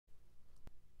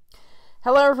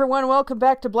Hello everyone, welcome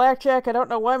back to Blackjack. I don't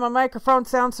know why my microphone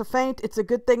sounds so faint. It's a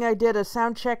good thing I did a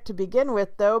sound check to begin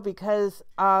with, though, because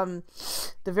the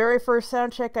very first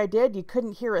sound check I did, you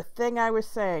couldn't hear a thing I was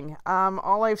saying.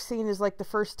 All I've seen is like the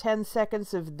first 10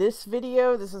 seconds of this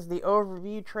video. This is the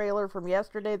overview trailer from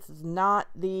yesterday. This is not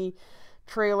the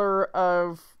trailer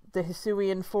of the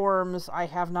Hisuian forms. I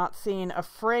have not seen a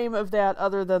frame of that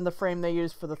other than the frame they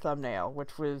used for the thumbnail,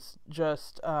 which was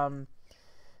just the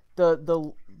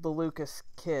Lucas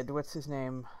kid. What's his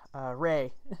name?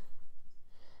 Ray.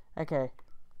 Okay.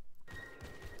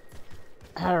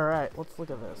 Alright, let's look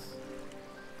at this.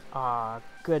 Aw,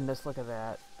 goodness, look at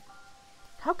that.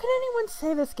 How can anyone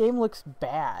say this game looks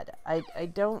bad? I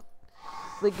don't,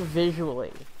 like,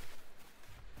 visually.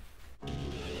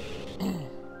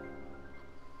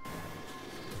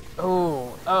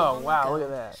 Oh, wow, look at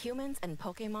that. Humans and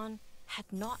Pokemon had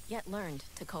not yet learned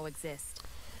to coexist.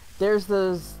 There's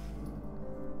those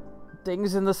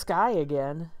things in the sky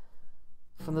again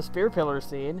from the Spear Pillar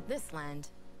scene. This land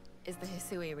is the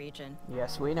Hisui region.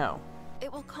 Yes, we know.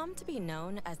 It will come to be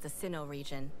known as the Sinnoh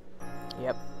region.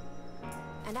 Yep.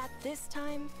 And at this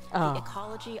time, the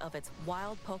ecology of its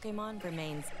wild Pokemon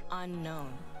remains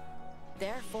unknown.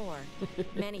 Therefore,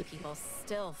 many people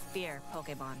still fear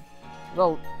Pokemon.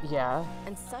 Well, yeah.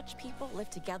 And such people live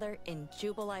together in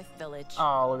Jubilife Village.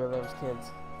 Oh, look at those kids.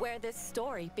 Where this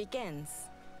story begins.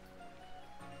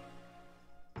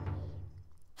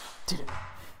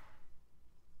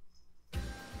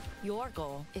 Your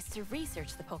goal is to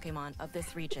research the Pokemon of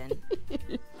this region.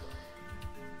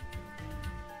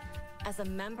 As a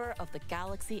member of the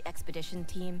Galaxy Expedition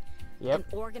Team, an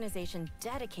organization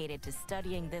dedicated to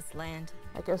studying this land,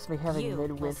 I guess me having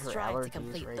midwinter strive to allergies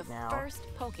complete right the now. first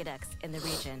Pokédex in the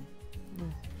region.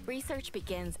 Research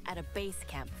begins at a base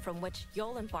camp from which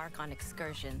you'll embark on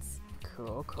excursions.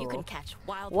 Cool, cool. You can catch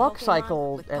wild Walk Pokemon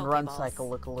cycle with and run Pokeballs. cycle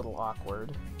look a little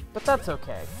awkward, but that's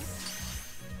okay.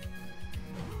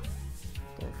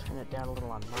 Gonna turn it down a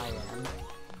little on my end.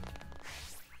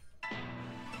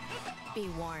 Be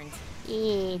warned,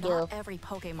 not every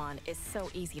Pokemon is so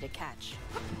easy to catch.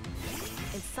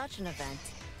 In such an event,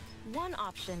 one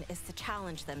option is to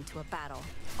challenge them to a battle.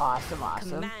 Awesome, awesome.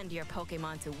 Command your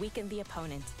Pokemon to weaken the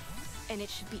opponent, and it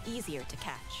should be easier to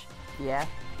catch. Yeah.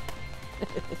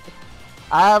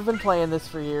 I've been playing this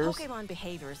for years. Pokemon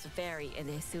behaviors vary in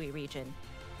the Hisui region.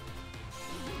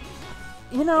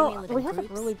 You know, we haven't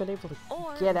really been able to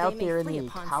get out there in the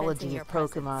upon ecology sensing of your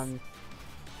Pokemon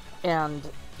and,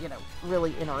 you know,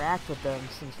 really interact with them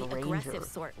since The Ranger. aggressive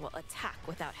sort will attack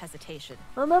without hesitation.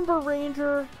 Remember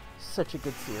Ranger? Such a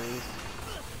good series.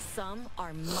 Some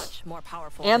are much more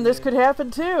powerful. And than this you. could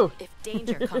happen too. If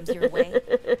danger comes your way,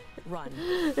 run.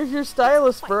 If your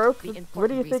stylus broke, the what do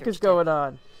important you think is research going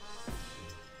on?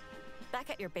 Back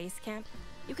at your base camp,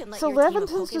 you can let So your team of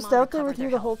Levinton's just Pokemon out there recover with you their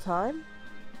the health. whole time?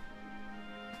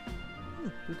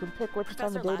 You can pick which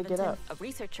time of day to get up. a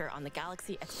researcher on the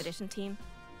Galaxy Expedition Team,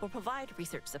 will provide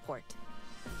research support.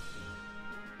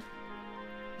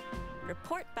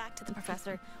 Report back to the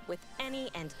professor with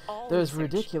any and all Those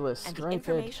research, ridiculous and the striped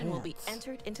information will be pants.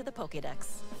 entered into the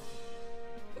Pokédex.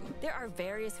 There are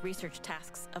various research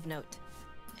tasks of note,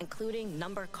 including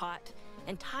number caught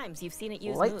and times you've seen it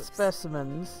use Light moves.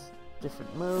 specimens,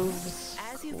 different moves.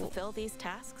 As you fulfill these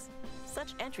tasks,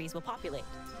 such entries will populate.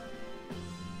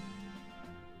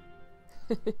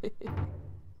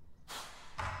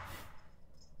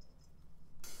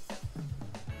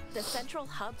 The central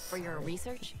hub for your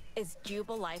research is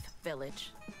Jubilife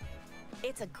Village.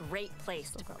 It's a great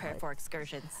place to prepare for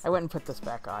excursions. I went and put this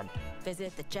back on.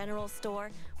 Visit the general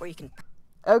store where you can...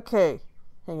 Okay,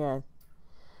 hang on.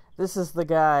 This is the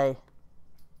guy.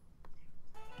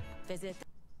 Visit...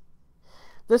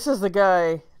 This is the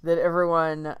guy that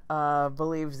everyone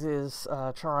believes is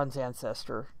Charon's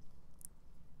ancestor.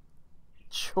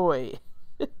 Choy.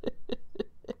 the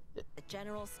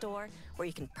general store where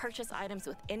you can purchase items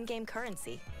with in-game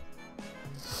currency.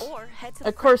 Or head to the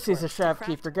Of course he's a craft works to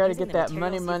shopkeeper. craft Gotta using get the that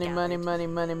money, materials money, you've money,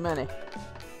 gathered. money, money, money.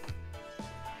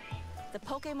 The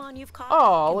Pokemon you've caught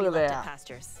Oh, can look be at left that. at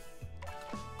pastures.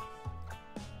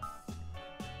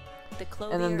 The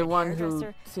clothier And then the one who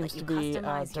hairdresser seems let you to be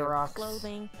customize your Darok's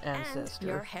clothing ancestor. and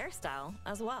your hairstyle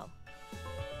as well.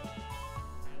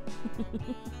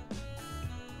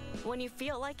 When you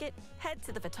feel like it, head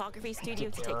to the photography studio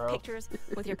to take Darok. pictures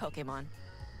with your Pokemon.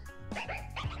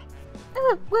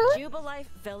 Jubilife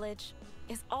Village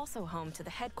is also home to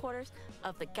the headquarters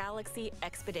of the Galaxy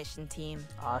Expedition Team.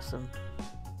 Awesome.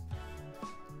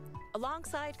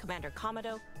 Alongside Commander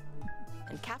Komodo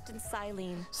and Captain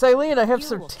Silene. Silene, I have You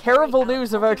some will carry terrible out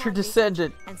news about your Pokemon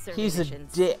descendant. research and He's a survey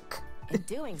missions. dick. In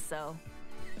doing so,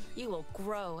 You will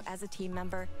grow as a team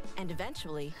member and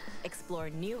eventually explore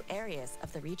new areas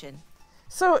of the region.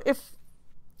 So if...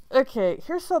 Okay,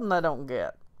 here's something I don't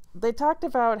get. They talked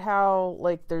about how,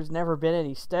 like, there's never been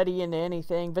any study into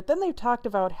anything, but then they talked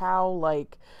about how,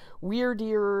 like,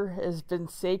 Weirdeer has been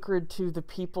sacred to the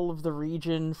people of the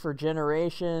region for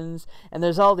generations, and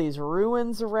there's all these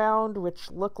ruins around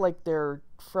which look like they're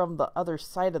from the other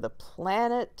side of the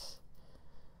planet.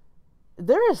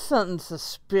 There is something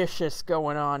suspicious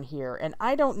going on here, and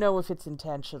I don't know if it's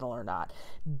intentional or not.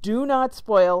 Do not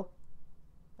spoil,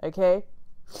 okay?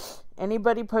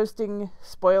 Anybody posting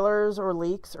spoilers or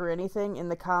leaks or anything in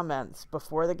the comments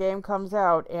before the game comes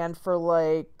out, and for,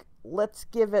 like, let's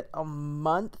give it a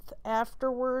month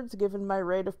afterwards, given my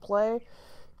rate of play,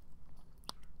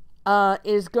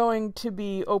 is going to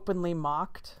be openly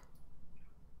mocked.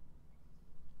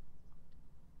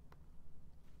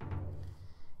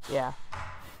 Yeah.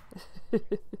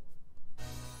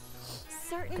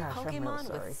 Certain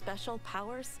Pokemon with special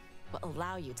powers will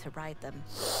allow you to ride them.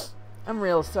 I'm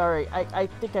real sorry. I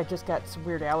think I just got some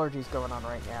weird allergies going on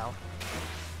right now.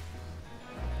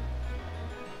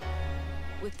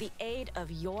 With the aid of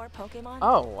your Pokemon,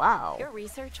 oh wow, your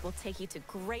research will take you to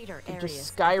greater you areas.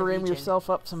 Just Skyrim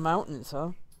yourself up some mountains,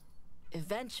 huh?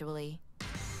 Eventually,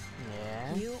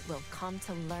 yeah, you will come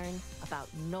to learn about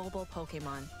noble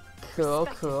Pokemon. Cool,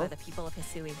 respected cool. by the people of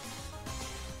Hisui.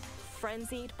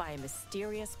 Frenzied by a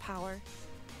mysterious power,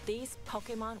 these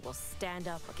Pokemon will stand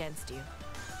up against you.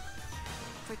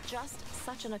 For just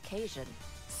such an occasion,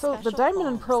 so the Diamond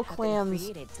and Pearl clans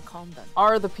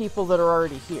are the people that are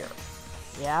already here.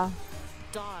 Yeah?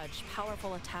 Dodge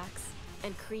powerful attacks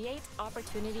and create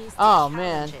opportunities to oh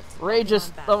man, Ray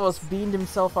just almost beamed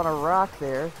himself on a rock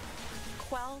there.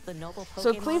 Quell the noble Pokemon.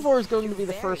 So Cleavor is going to be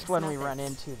the first one we run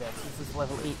into then. This is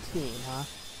level 18, huh?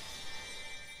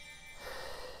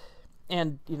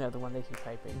 And, you know, the one they keep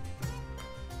hyping.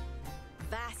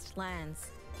 Vast lands.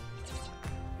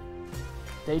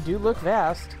 They do look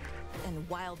vast. And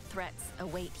wild threats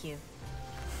await you.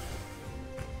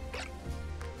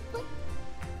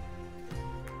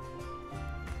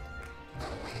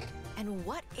 And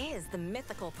what is the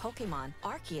mythical Pokemon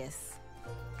Arceus?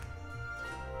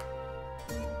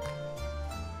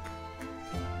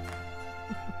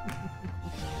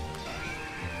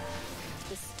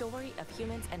 The story of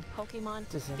humans and Pokemon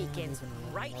begins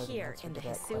right here in the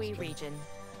Hisui region.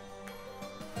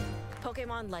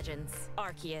 Pokemon Legends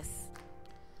Arceus.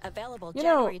 Available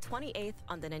January 28th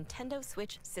on the Nintendo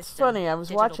Switch system. It's funny, I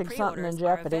was watching something in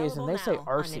Japanese and they say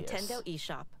Arceus. On Nintendo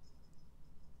eShop.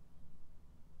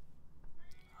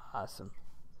 Awesome.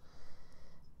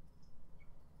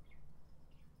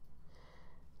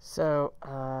 So,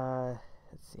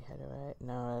 let's see, how do I...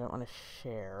 No, I don't want to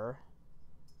share.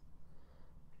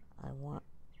 I want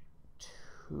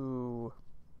to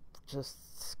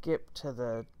just skip to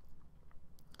the...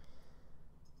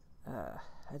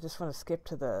 I just want to skip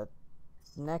to the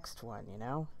next one, you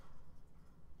know?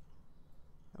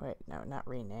 Wait, no, not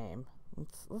rename.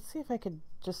 Let's see if I could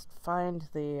just find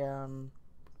the,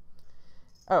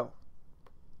 Oh.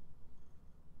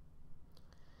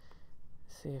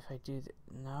 See if I do the...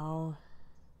 No,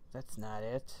 that's not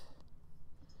it.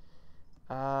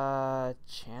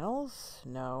 Channels?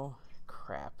 No.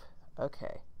 Crap.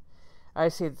 Okay. I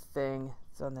see the thing.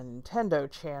 It's on the Nintendo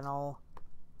channel.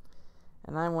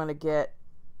 And I want to get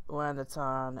one that's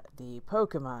on the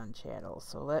Pokemon channel.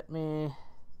 So let me...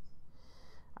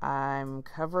 I'm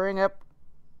covering up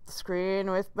the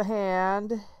screen with my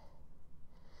hand.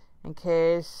 In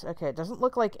case... Okay, it doesn't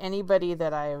look like anybody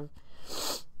that I've...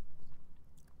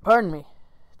 Pardon me.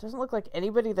 It doesn't look like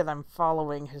anybody that I'm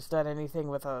following has done anything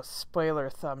with a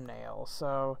spoiler thumbnail.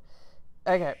 So...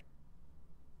 Okay.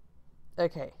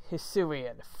 Okay,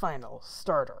 Hisuian Final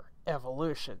Starter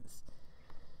Evolutions.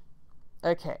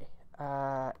 Okay,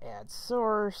 add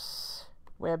source,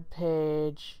 web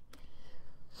page.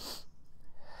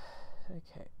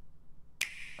 Okay,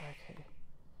 okay.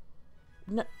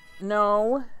 No,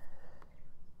 no.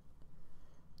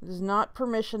 This is not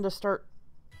permission to start.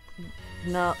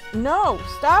 No, no,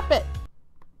 stop it.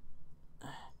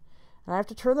 And I have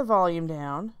to turn the volume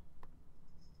down.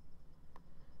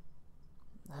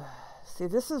 See,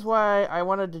 this is why I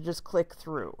wanted to just click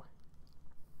through.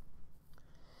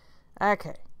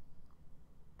 Okay.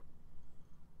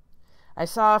 I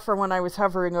saw from when I was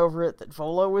hovering over it that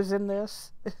Volo was in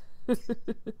this.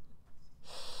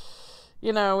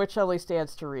 You know, which only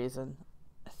stands to reason.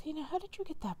 Athena, how did you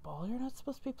get that ball? You're not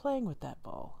supposed to be playing with that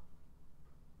ball.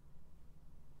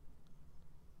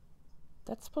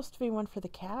 That's supposed to be one for the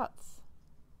cats.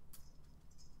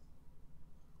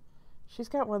 She's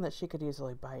got one that she could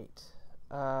easily bite.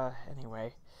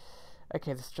 Anyway.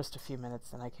 Okay, this is just a few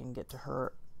minutes, and I can get to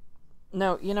her.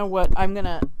 No, you know what? I'm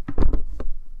gonna...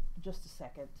 Just a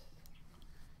second.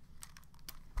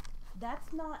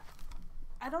 That's not...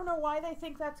 I don't know why they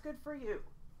think that's good for you.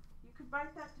 You could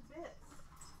bite that to bits.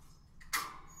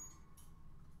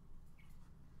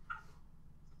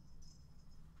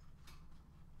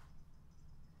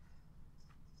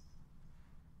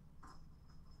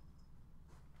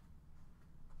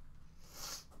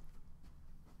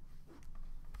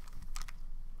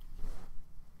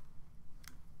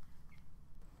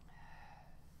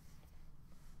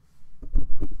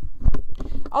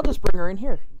 I'll just bring her in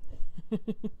here.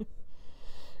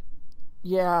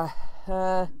 Yeah,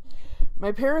 my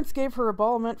parents gave her a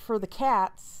ball meant for the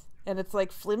cats, and it's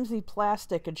like flimsy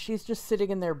plastic, and she's just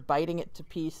sitting in there biting it to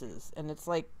pieces. And it's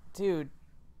like, dude,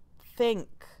 think.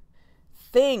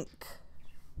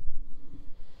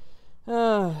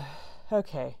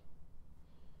 Okay.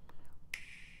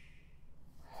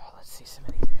 Let's see some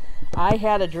of these. I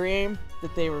had a dream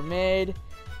that they were made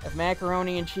of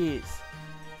macaroni and cheese.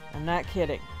 I'm not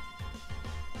kidding.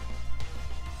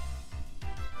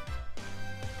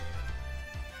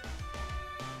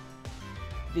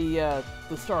 The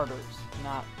starters,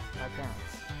 not my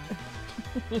parents.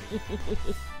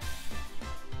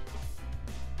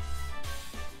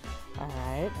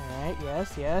 Alright,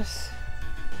 yes.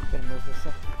 I'm gonna move this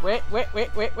up. Wait.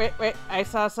 I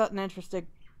saw something interesting.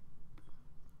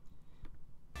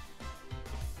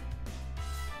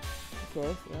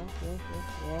 Okay, yeah.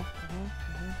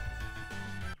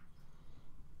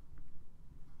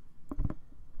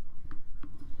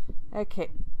 Okay.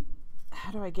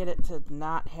 How do I get it to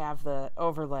not have the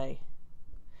overlay?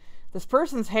 This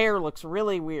person's hair looks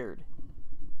really weird,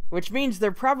 which means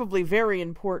they're probably very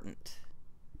important.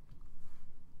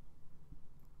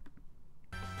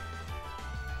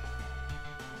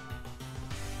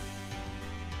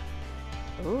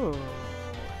 Ooh.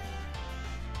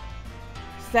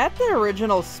 Is that the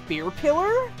original spear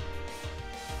pillar?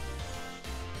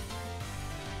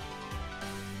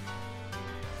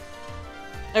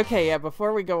 Okay, yeah,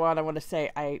 before we go on, I want to say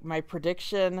my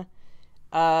prediction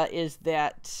is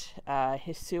that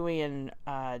Hisuian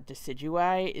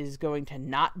Decidueye is going to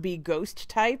not be ghost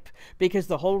type, because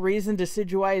the whole reason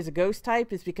Decidueye is a ghost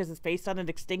type is because it's based on an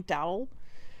extinct owl.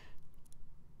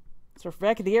 So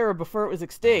back in the era before it was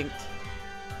extinct.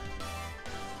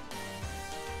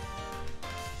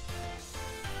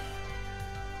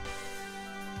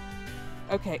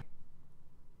 Okay.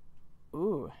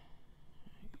 Ooh.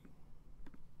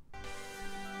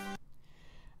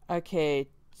 Okay.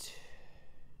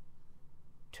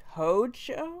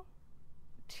 Tojo?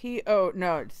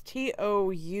 No, it's Tough.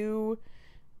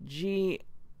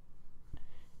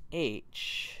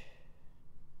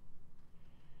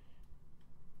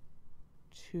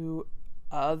 To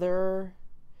other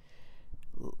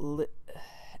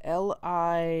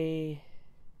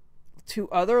to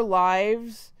other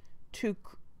lives to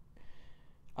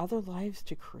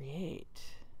create.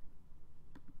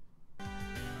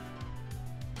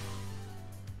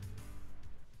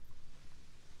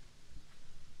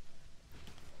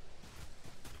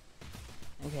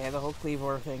 Okay, the whole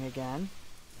Cleavor thing again.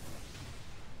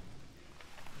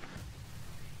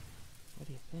 What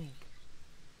do you think?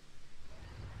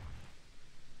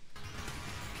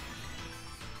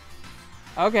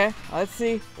 Okay, let's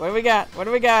see. What do we got?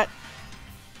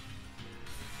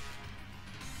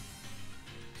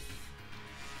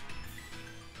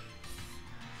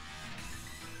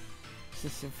 This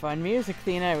is some fun music,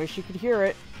 Thena. I wish you could hear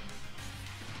it.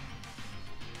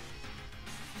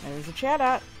 There's a chat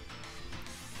out.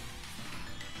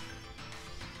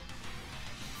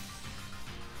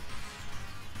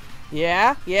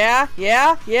 Yeah.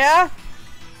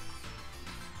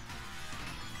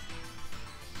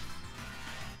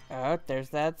 Oh, there's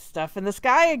that stuff in the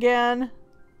sky again.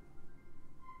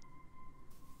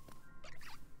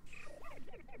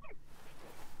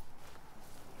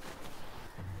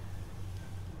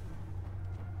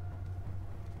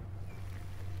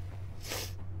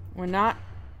 We're not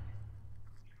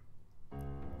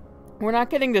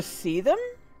getting to see them?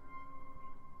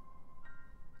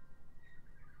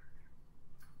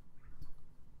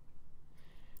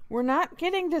 We're not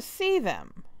getting to see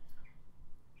them.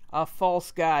 A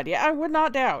false god. Yeah, I would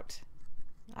not doubt.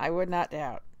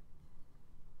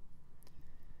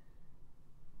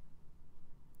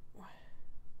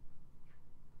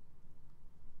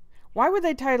 Why would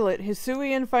they title it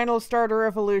Hisuian Final Starter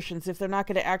Evolutions if they're not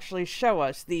going to actually show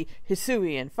us the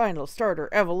Hisuian Final Starter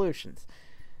Evolutions?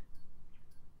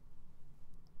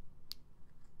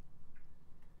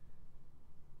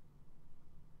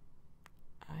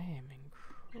 I am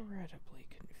incredibly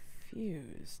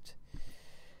confused.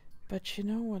 But you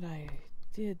know what I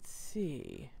did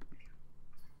see?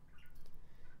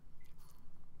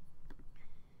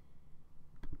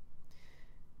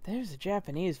 There's a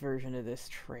Japanese version of this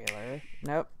trailer.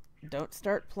 Nope, don't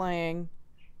start playing.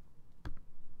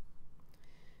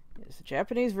 There's a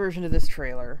Japanese version of this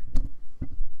trailer.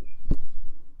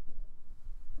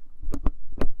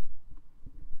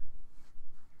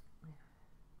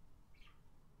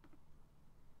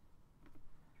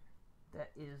 That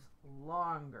is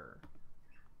longer.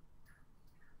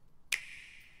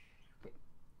 Okay.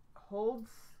 Hold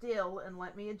still and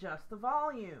let me adjust the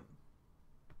volume.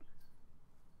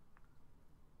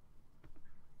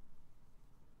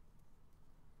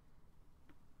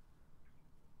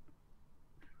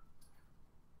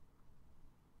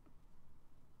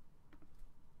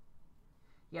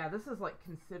 Yeah, this is like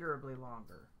considerably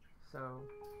longer. So,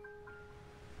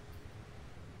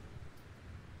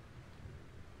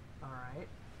 alright.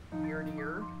 Ear to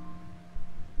ear.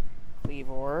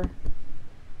 Cleavor.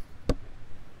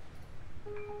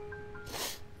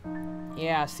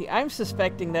 Yeah, see, I'm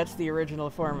suspecting that's the original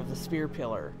form of the spear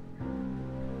pillar.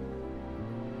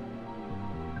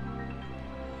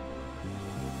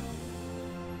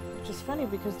 Which is funny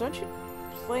because don't you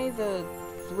play the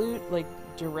flute like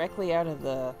directly out of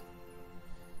the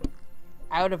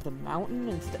mountain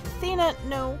instead? Athena,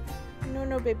 no.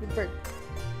 No, baby bird.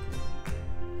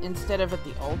 Instead of at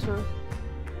the altar?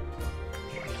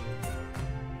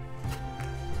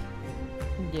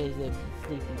 There's a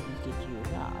sleepy Pikachu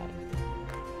alive.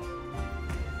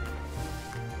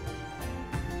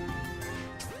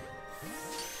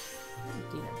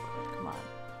 Athena, come on.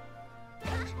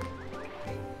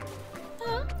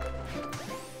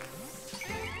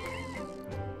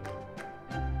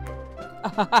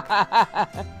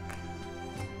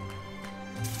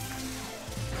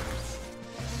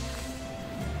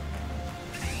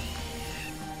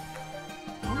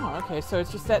 Oh, okay, so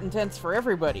it's just that intense for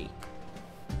everybody.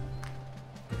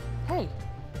 Hey,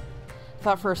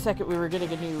 thought for a second we were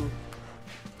getting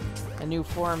a new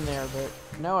form there, but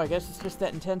no, I guess it's just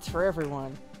that intense for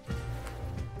everyone.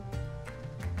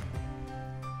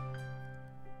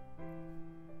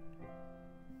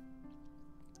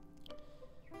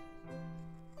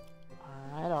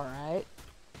 Alright.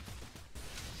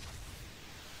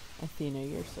 Athena,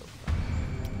 you're so fun.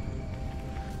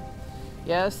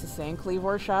 Yes, the same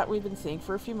Cleavor shot we've been seeing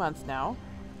for a few months now.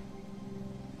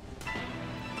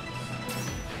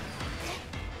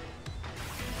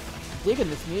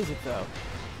 Digging this music, though.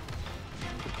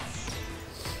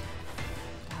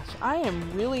 Gosh, I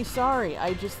am really sorry.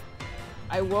 I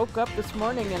woke up this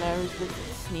morning and I was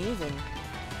just sneezing.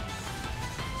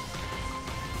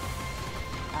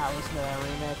 Ah, listen to that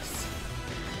remix.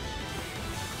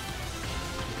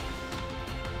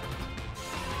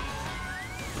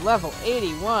 Level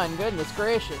 81, goodness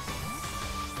gracious.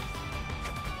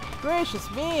 Gracious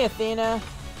me, Athena.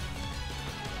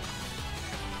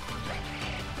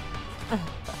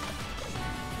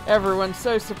 Everyone's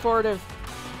so supportive.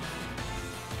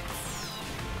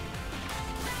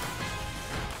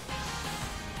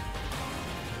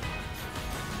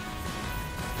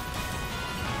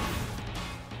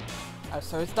 Oh,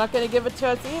 so it's not going to give it to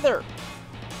us either.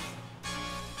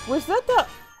 Was that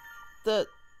the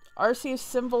Arceus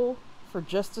symbol for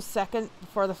just a second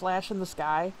before the flash in the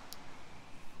sky?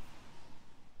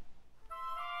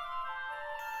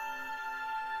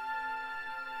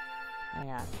 Hang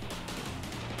on.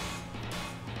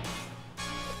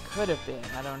 It could have been,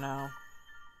 I don't know.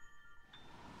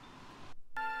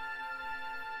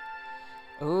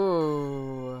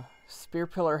 Ooh, Spear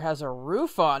Pillar has a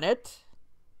roof on it.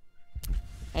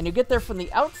 And you get there from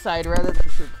the outside rather than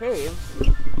through caves.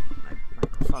 My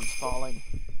microphone's falling.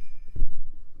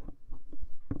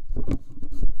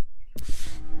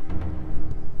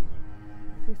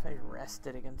 Maybe if I rest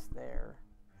it against there.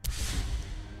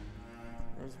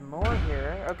 There's more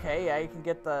here. Okay, yeah, you can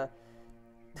get the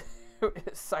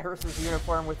Cyrus's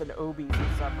uniform with an obi for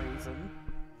some reason.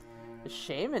 A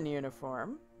shaman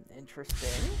uniform.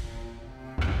 Interesting.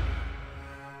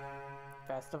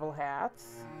 Festival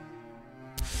hats.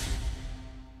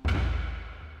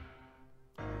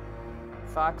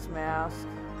 Fox mask.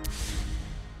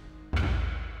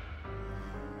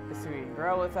 Hisuian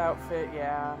Growlithe outfit,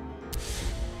 yeah.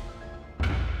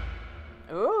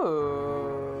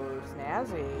 Ooh,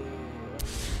 snazzy.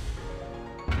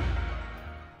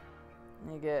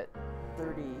 You get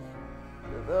 30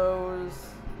 of those.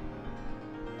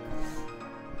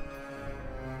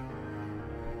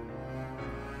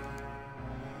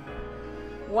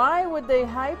 Why would they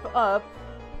hype up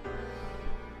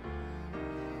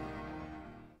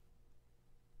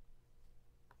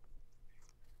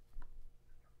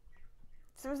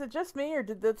So was it just me, or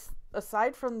did this,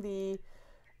 aside from the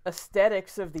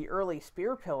aesthetics of the early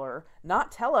spear pillar,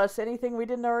 not tell us anything we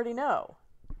didn't already know?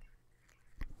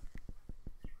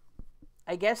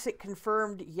 I guess it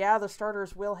confirmed, yeah, the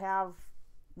starters will have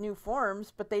new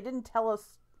forms, but they didn't tell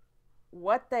us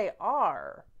what they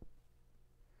are.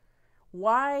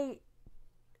 Why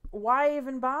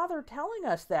even bother telling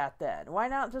us that then? Why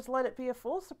not just let it be a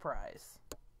full surprise?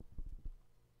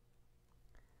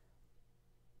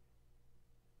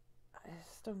 I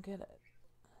just don't get it.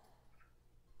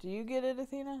 Do you get it,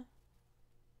 Athena?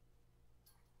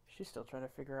 She's still trying to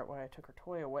figure out why I took her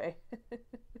toy away.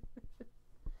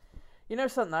 You know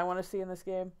something I want to see in this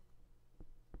game?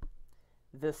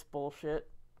 This bullshit.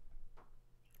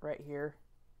 Right here.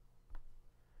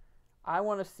 I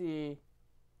want to see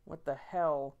what the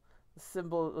hell the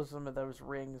symbolism of those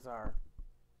rings are.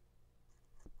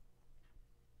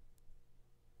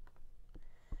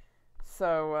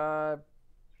 So,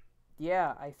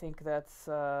 yeah, I think that's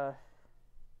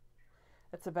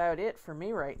about it for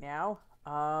me right now.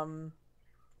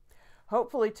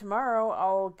 Hopefully tomorrow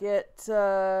I'll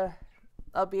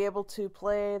be able to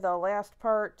play the last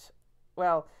part,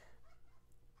 well,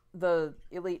 the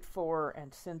Elite Four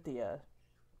and Cynthia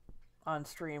on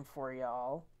stream for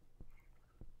y'all.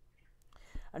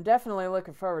 I'm definitely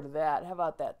looking forward to that. How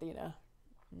about that, Thena?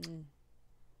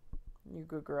 You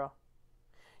good girl.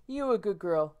 You a good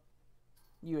girl.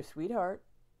 You a sweetheart.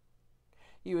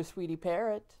 You a sweetie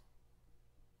parrot.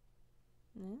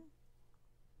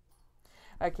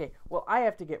 Okay, well, I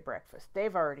have to get breakfast.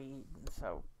 They've already eaten,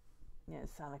 so... Yeah,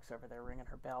 Sonic's over there ringing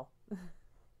her bell.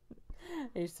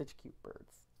 They're such cute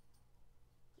birds.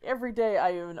 Every day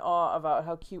I am in awe about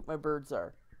how cute my birds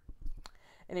are.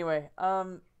 Anyway, a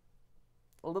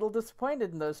little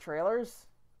disappointed in those trailers.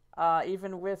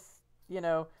 Even with, you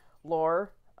know,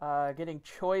 lore, getting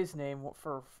Choy's name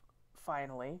for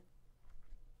finally.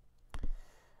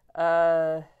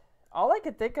 All I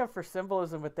could think of for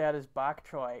symbolism with that is bok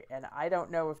choy, and I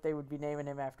don't know if they would be naming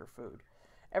him after food.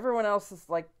 Everyone else is,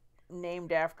 like,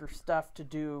 named after stuff to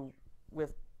do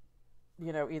with,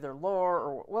 you know, either lore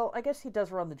or... Well, I guess he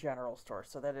does run the general store,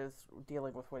 so that is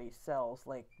dealing with what he sells,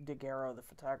 like DeGarro, the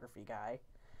photography guy.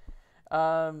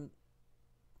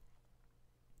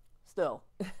 Still.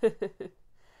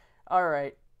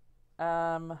 Alright.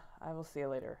 I will see you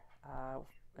later.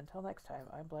 Until next time,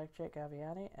 I'm Blackjack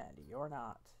Reacts, and you're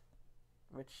not.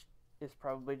 Which is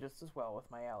probably just as well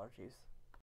with my allergies.